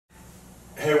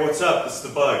Hey, what's up? This is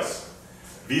the Bugs.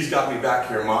 V's got me back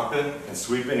here mopping and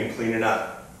sweeping and cleaning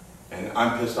up. And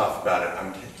I'm pissed off about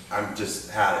it. I'm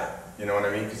just had it. You know what I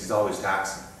mean? Because he's always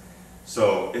taxing.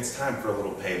 So it's time for a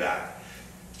little payback.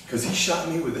 Because he shot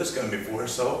me with this gun before,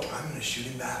 so I'm going to shoot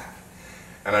him back.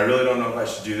 And I really don't know if I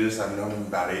should do this. I've known him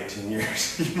about 18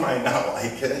 years. You might not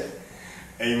like it,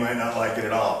 and you might not like it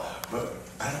at all. But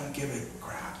I don't give a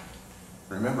crap.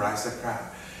 Remember, I said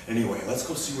crap. Anyway, let's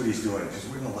go see what he's doing, because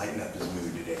we're going to lighten up his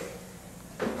mood today.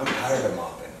 I'm tired of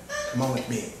mopping. Come on with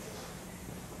me.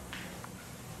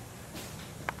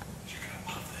 You're going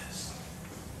to love this.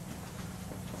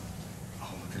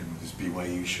 Oh, look at him with his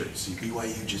BYU shirt. See,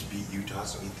 BYU just beat Utah,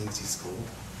 so he thinks he's cool.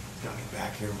 He's got me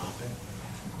back here mopping.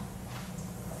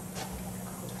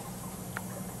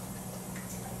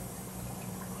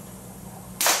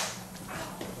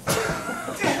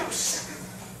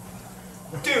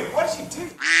 Dude, what did you do?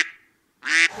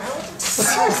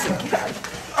 Sorry!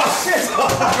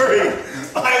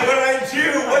 What did I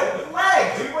do? What?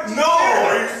 Leg, dude, what did you do? No,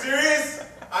 are you serious?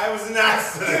 I was an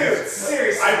accident. Dude,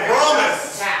 seriously. I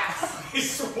promise. Tax. I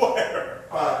swear.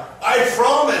 I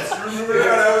promise. Remember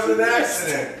that I was an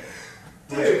accident.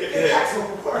 Dude, get back to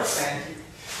work, man.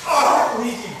 Oh, I can't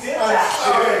believe you did I'm that,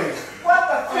 sorry. dude. What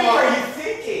the frick are you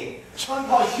thinking? John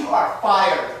Paul, you are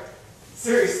fired.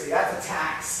 Seriously, that's a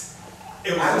tax.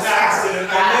 It was an accident.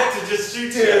 I meant to just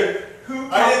shoot you. Dude, who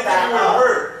I didn't think you up? were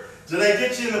hurt. Did I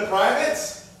get you in the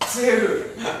privates? Dude,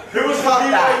 Who was the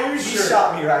that? BYU You shirt?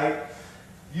 shot me, right?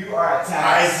 You are a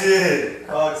tax. I did.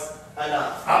 Bugs,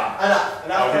 enough. Enough.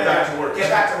 I'll get back to work. Get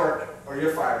back to work, or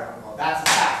you're fired. Uncle. That's a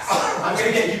tax. I'm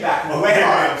gonna get you back way Okay,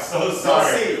 hard. I'm so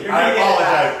sorry. You'll see. You're I gonna get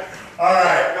apologize. back. All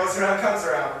right. Goes around, comes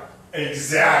around.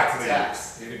 Exactly.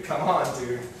 Tax, dude. Come on,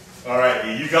 dude. All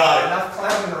right, you got it. Enough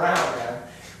clowning around, man.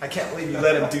 I can't believe you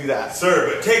let him do that.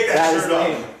 Sir, but take that That is shirt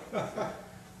off. lame.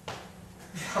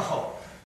 Oh,